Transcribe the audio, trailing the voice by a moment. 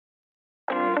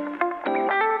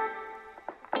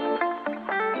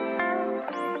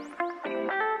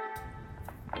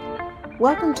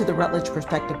Welcome to the Rutledge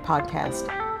Perspective Podcast.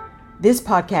 This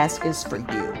podcast is for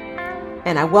you,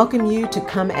 and I welcome you to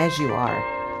come as you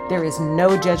are. There is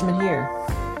no judgment here,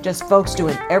 just folks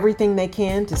doing everything they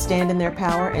can to stand in their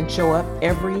power and show up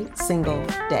every single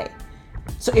day.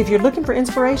 So if you're looking for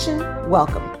inspiration,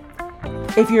 welcome.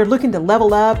 If you're looking to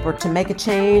level up or to make a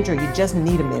change or you just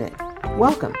need a minute,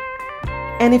 welcome.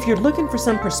 And if you're looking for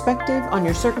some perspective on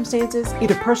your circumstances,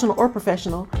 either personal or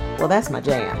professional, well, that's my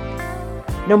jam.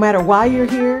 No matter why you're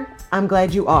here, I'm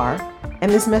glad you are,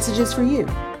 and this message is for you.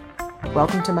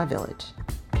 Welcome to my village.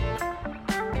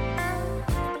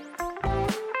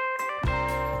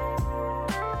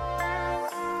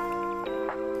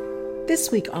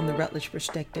 This week on the Rutledge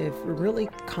Perspective, we're really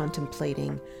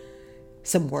contemplating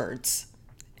some words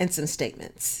and some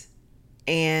statements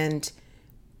and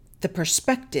the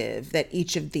perspective that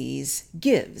each of these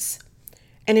gives.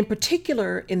 And in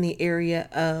particular, in the area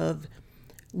of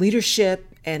leadership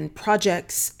and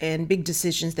projects and big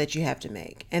decisions that you have to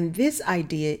make. And this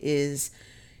idea is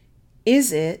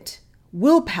it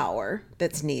willpower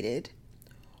that's needed,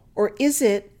 or is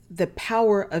it the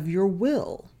power of your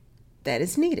will that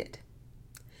is needed?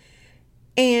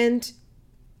 And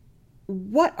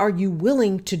what are you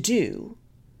willing to do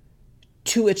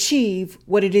to achieve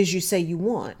what it is you say you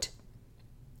want?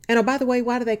 And oh, by the way,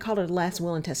 why do they call it a last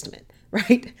will and testament,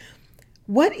 right?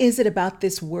 What is it about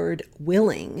this word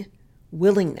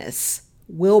willingness,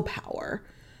 willpower,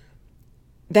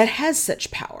 that has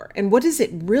such power? And what does it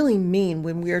really mean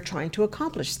when we are trying to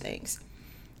accomplish things?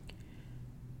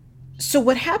 So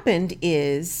what happened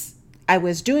is I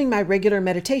was doing my regular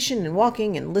meditation and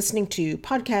walking and listening to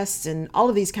podcasts and all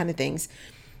of these kind of things.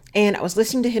 And I was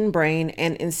listening to Hidden Brain.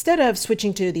 And instead of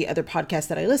switching to the other podcast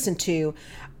that I listened to,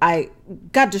 I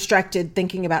got distracted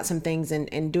thinking about some things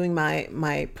and doing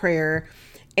my prayer.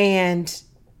 And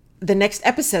the next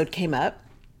episode came up,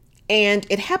 and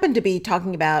it happened to be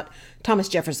talking about Thomas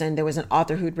Jefferson. There was an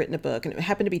author who'd written a book, and it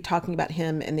happened to be talking about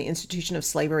him and the institution of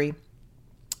slavery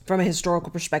from a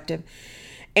historical perspective,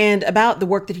 and about the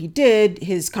work that he did,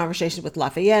 his conversations with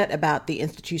Lafayette about the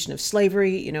institution of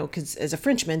slavery, because as a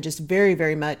Frenchman, just very,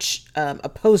 very much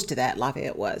opposed to that,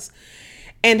 Lafayette was.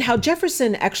 And how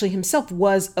Jefferson actually himself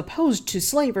was opposed to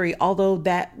slavery, although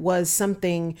that was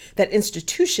something, that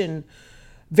institution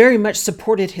very much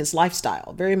supported his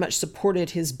lifestyle, very much supported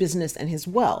his business and his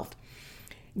wealth.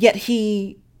 Yet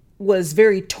he was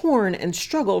very torn and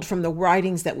struggled from the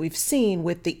writings that we've seen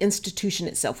with the institution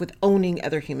itself, with owning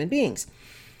other human beings.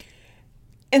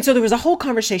 And so there was a whole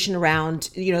conversation around,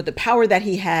 the power that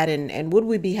he had, and would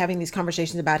we be having these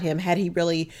conversations about him had he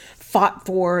really fought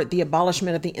for the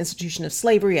abolishment of the institution of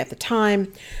slavery at the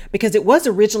time? Because it was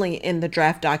originally in the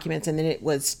draft documents, and then it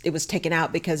was taken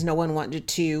out because no one wanted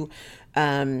to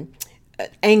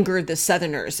anger the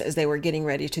Southerners as they were getting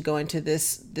ready to go into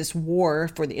this war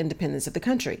for the independence of the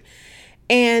country.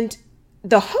 And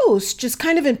the host, just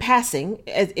kind of in passing,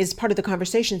 as part of the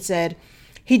conversation, said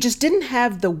he just didn't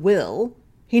have the will.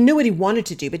 He knew what he wanted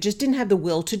to do, but just didn't have the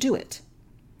will to do it.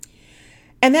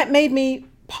 And that made me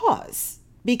pause,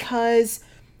 because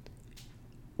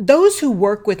those who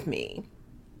work with me,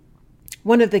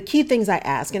 one of the key things I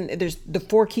ask, and there's the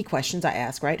 4 key questions I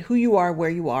ask, right? Who you are, where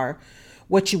you are,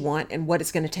 what you want, and what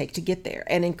it's going to take to get there.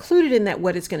 And included in that,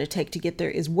 what it's going to take to get there,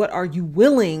 is what are you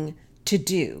willing to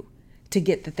do to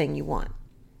get the thing you want?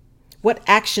 What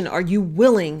action are you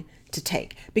willing to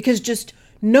take? Because just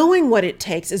knowing what it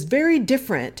takes is very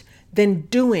different than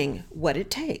doing what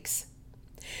it takes.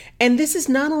 And this is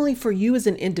not only for you as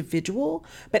an individual,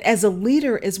 but as a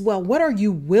leader as well. What are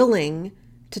you willing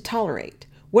to tolerate?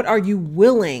 What are you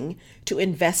willing to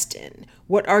invest in?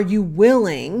 What are you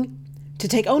willing to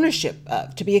take ownership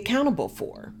of, to be accountable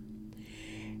for?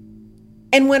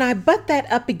 And when I butt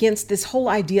that up against this whole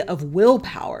idea of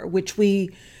willpower, which we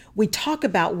talk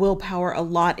about willpower a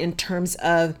lot in terms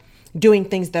of doing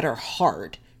things that are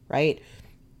hard, right?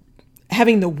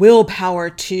 Having the willpower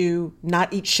to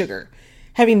not eat sugar,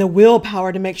 having the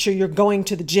willpower to make sure you're going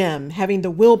to the gym, having the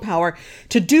willpower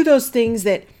to do those things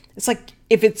that it's like,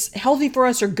 if it's healthy for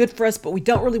us or good for us, but we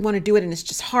don't really want to do it and it's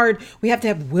just hard, we have to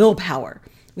have willpower.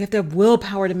 We have to have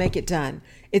willpower to make it done.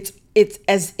 It's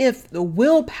as if the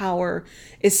willpower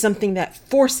is something that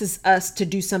forces us to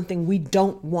do something we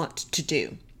don't want to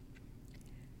do.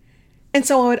 And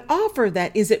so I would offer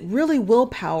that, is it really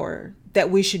willpower that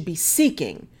we should be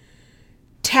seeking,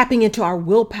 tapping into our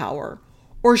willpower?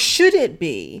 Or should it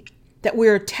be that we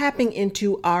are tapping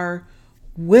into our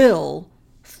will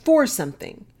for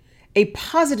something, a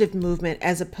positive movement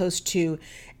as opposed to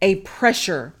a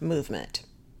pressure movement?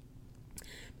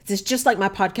 It's just like my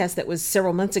podcast that was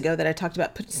several months ago that I talked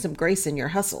about putting some grace in your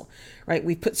hustle, right?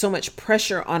 We put so much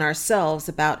pressure on ourselves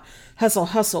about hustle,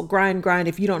 hustle, grind, grind.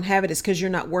 If you don't have it, it's because you're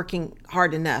not working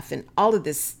hard enough, and all of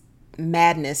this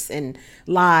madness and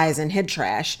lies and head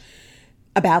trash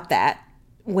about that.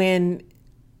 When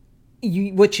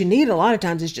what you need a lot of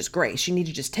times is just grace. You need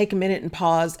to just take a minute and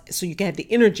pause so you can have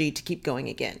the energy to keep going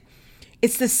again.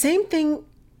 It's the same thing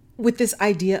with this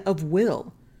idea of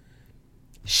will.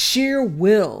 Sheer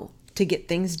will to get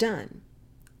things done.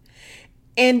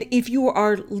 And if you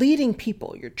are leading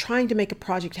people, you're trying to make a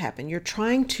project happen, you're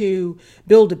trying to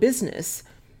build a business,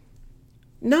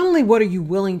 not only what are you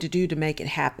willing to do to make it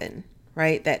happen,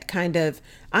 right? That kind of,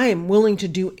 I am willing to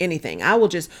do anything. I will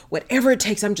just, whatever it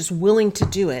takes, I'm just willing to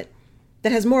do it.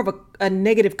 That has more of a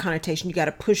negative connotation. You got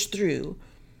to push through,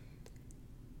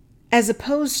 as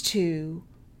opposed to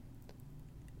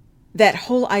that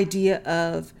whole idea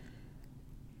of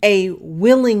a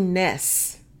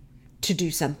willingness to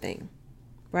do something,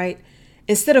 right?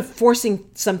 Instead of forcing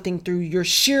something through your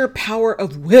sheer power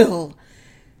of will,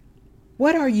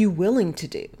 what are you willing to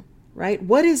do, right?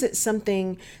 What is it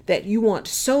something that you want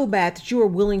so bad that you are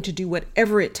willing to do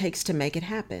whatever it takes to make it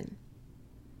happen?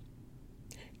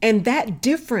 And that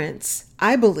difference,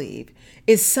 I believe,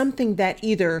 is something that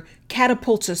either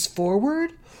catapults us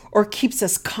forward or keeps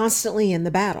us constantly in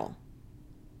the battle.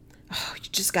 Oh, you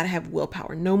just got to have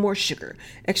willpower. No more sugar.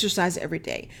 Exercise every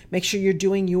day. Make sure you're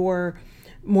doing your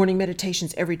morning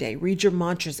meditations every day. Read your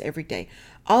mantras every day.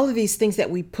 All of these things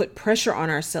that we put pressure on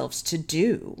ourselves to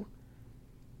do,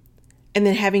 and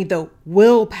then having the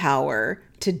willpower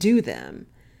to do them,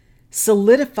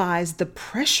 solidifies the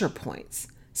pressure points,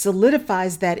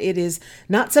 solidifies that it is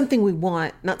not something we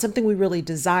want, not something we really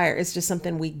desire. It's just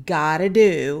something we gotta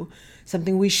do,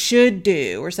 something we should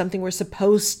do, or something we're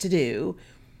supposed to do.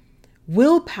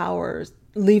 Willpower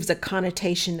leaves a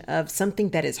connotation of something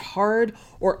that is hard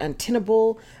or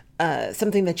untenable,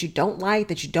 something that you don't like,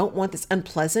 that you don't want, that's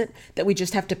unpleasant, that we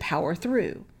just have to power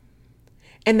through.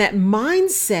 And that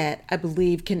mindset, I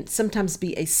believe, can sometimes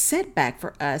be a setback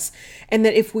for us. And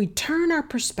that if we turn our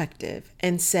perspective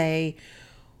and say,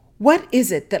 what is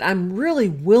it that I'm really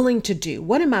willing to do?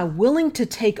 What am I willing to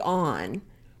take on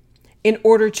in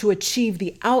order to achieve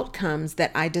the outcomes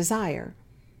that I desire?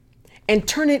 And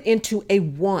turn it into a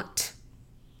want,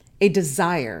 a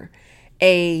desire,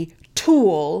 a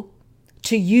tool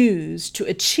to use to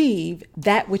achieve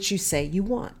that which you say you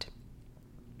want.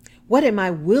 What am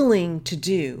I willing to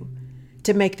do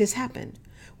to make this happen?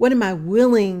 What am I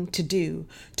willing to do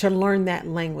to learn that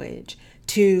language,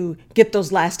 to get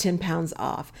those last 10 pounds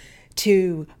off,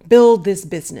 to build this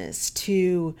business,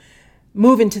 to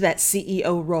move into that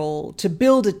CEO role, to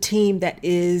build a team that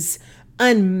is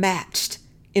unmatched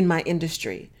in my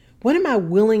industry? What am I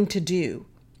willing to do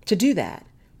that?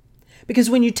 Because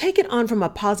when you take it on from a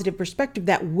positive perspective,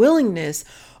 that willingness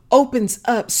opens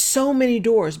up so many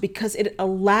doors because it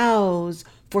allows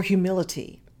for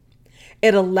humility.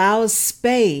 It allows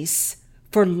space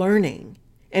for learning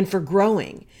and for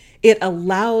growing. It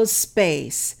allows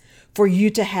space for you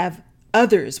to have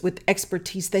others with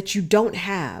expertise that you don't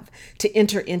have to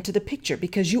enter into the picture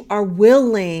because you are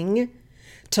willing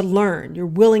to learn, you're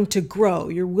willing to grow,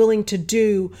 you're willing to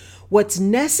do what's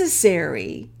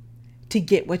necessary to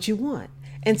get what you want.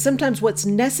 And sometimes what's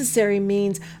necessary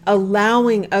means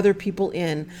allowing other people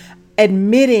in,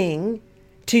 admitting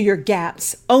to your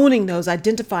gaps, owning those,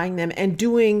 identifying them, and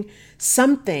doing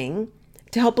something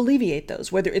to help alleviate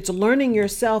those, whether it's learning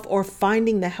yourself or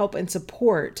finding the help and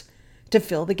support to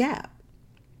fill the gap.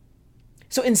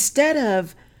 So instead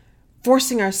of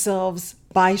forcing ourselves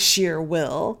by sheer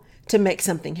will to make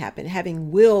something happen,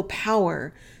 having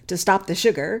willpower to stop the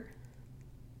sugar,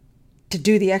 to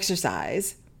do the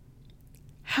exercise,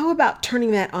 how about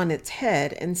turning that on its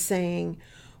head and saying,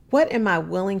 what am I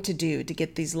willing to do to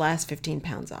get these last 15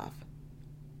 pounds off?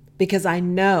 Because I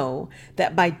know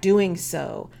that by doing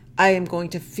so, I am going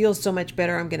to feel so much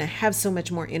better. I'm going to have so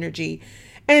much more energy.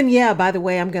 And yeah, by the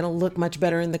way, I'm going to look much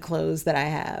better in the clothes that I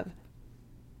have.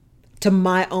 To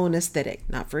my own aesthetic,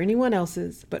 not for anyone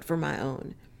else's, but for my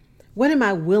own. What am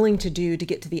I willing to do to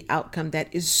get to the outcome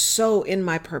that is so in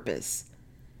my purpose?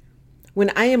 When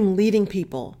I am leading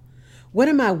people, what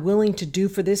am I willing to do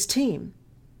for this team?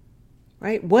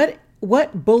 Right? What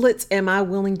bullets am I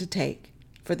willing to take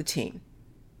for the team?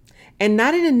 And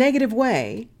not in a negative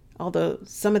way, although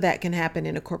some of that can happen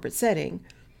in a corporate setting,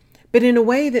 but in a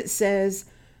way that says,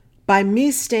 by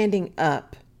me standing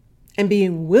up and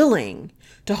being willing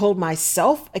to hold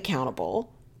myself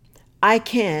accountable, I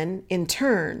can, in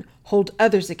turn, hold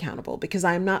others accountable because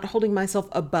I am not holding myself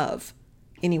above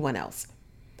anyone else.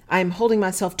 I am holding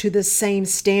myself to the same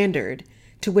standard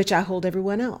to which I hold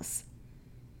everyone else.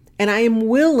 And I am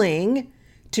willing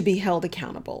to be held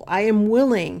accountable. I am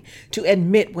willing to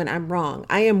admit when I'm wrong.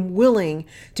 I am willing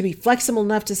to be flexible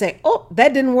enough to say, oh,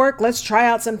 that didn't work. Let's try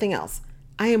out something else.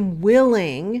 I am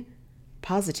willing,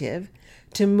 positive,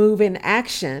 to move in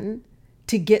action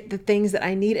to get the things that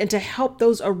I need and to help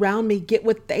those around me get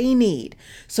what they need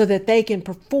so that they can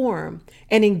perform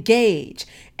and engage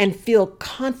and feel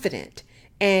confident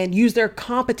and use their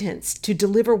competence to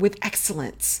deliver with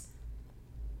excellence.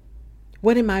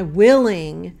 What am I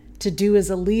willing to do as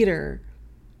a leader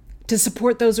to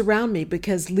support those around me?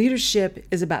 Because leadership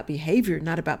is about behavior,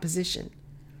 not about position.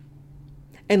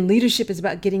 And leadership is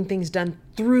about getting things done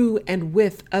through and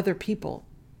with other people.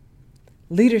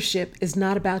 Leadership is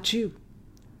not about you.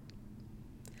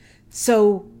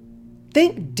 So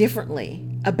think differently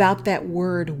about that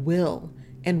word will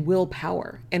and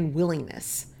willpower and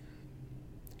willingness.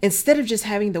 Instead of just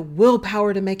having the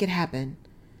willpower to make it happen,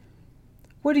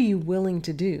 what are you willing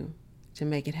to do to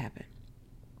make it happen?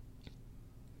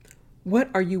 What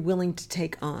are you willing to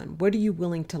take on? What are you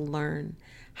willing to learn?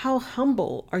 How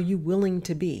humble are you willing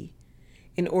to be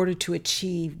in order to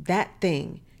achieve that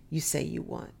thing you say you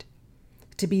want?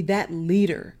 To be that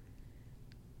leader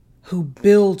who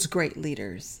builds great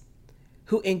leaders,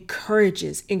 who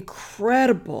encourages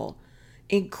incredible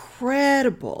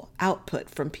output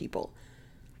from people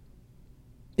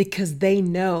because they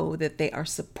know that they are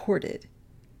supported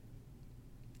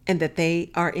and that they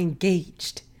are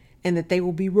engaged and that they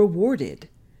will be rewarded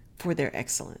for their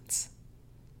excellence.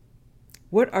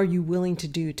 What are you willing to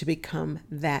do to become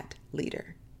that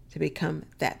leader, to become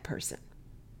that person?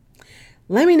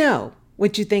 Let me know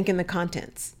what you think in the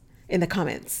comments.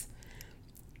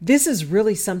 This is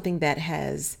really something that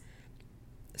has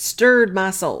stirred my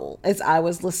soul as I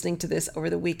was listening to this over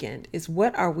the weekend, is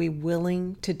what are we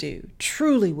willing to do,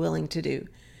 truly willing to do,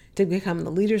 to become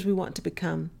the leaders we want to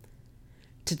become,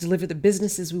 to deliver the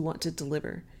businesses we want to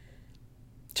deliver,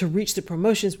 to reach the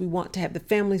promotions we want, to have the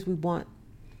families we want,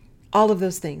 all of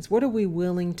those things. What are we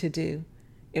willing to do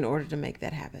in order to make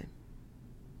that happen?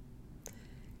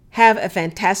 Have a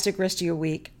fantastic rest of your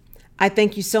week. I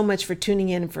thank you so much for tuning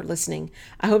in and for listening.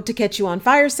 I hope to catch you on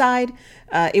Fireside.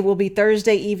 It will be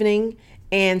Thursday evening,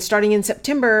 and starting in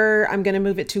September, I'm going to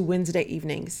move it to Wednesday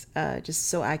evenings, just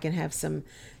so I can have some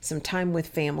time with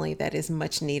family that is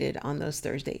much needed on those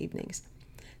Thursday evenings.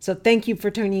 So thank you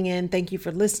for tuning in. Thank you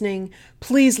for listening.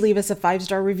 Please leave us a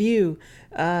 5-star review.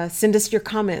 Send us your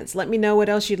comments. Let me know what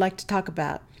else you'd like to talk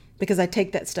about, because I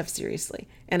take that stuff seriously,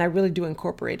 and I really do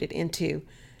incorporate it into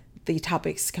the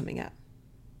topics coming up.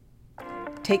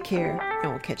 Take care,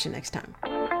 and we'll catch you next time.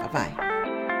 Bye-bye.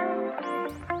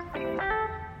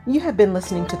 You have been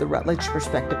listening to the Rutledge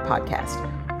Perspective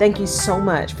Podcast. Thank you so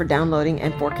much for downloading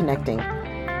and for connecting.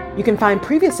 You can find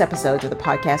previous episodes of the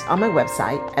podcast on my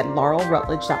website at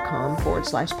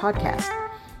laurelrutledge.com/podcast.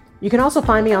 You can also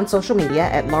find me on social media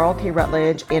at Laurel K.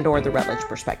 Rutledge and/or The Rutledge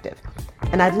Perspective.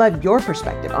 And I'd love your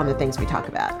perspective on the things we talk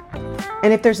about.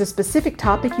 And if there's a specific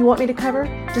topic you want me to cover,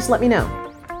 just let me know.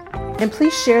 And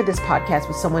please share this podcast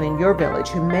with someone in your village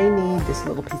who may need this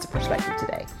little piece of perspective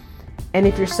today. And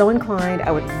if you're so inclined,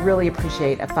 I would really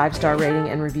appreciate a 5-star rating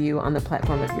and review on the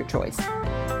platform of your choice.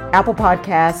 Apple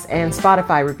Podcasts and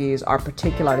Spotify reviews are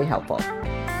particularly helpful.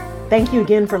 Thank you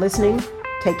again for listening.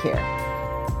 Take care.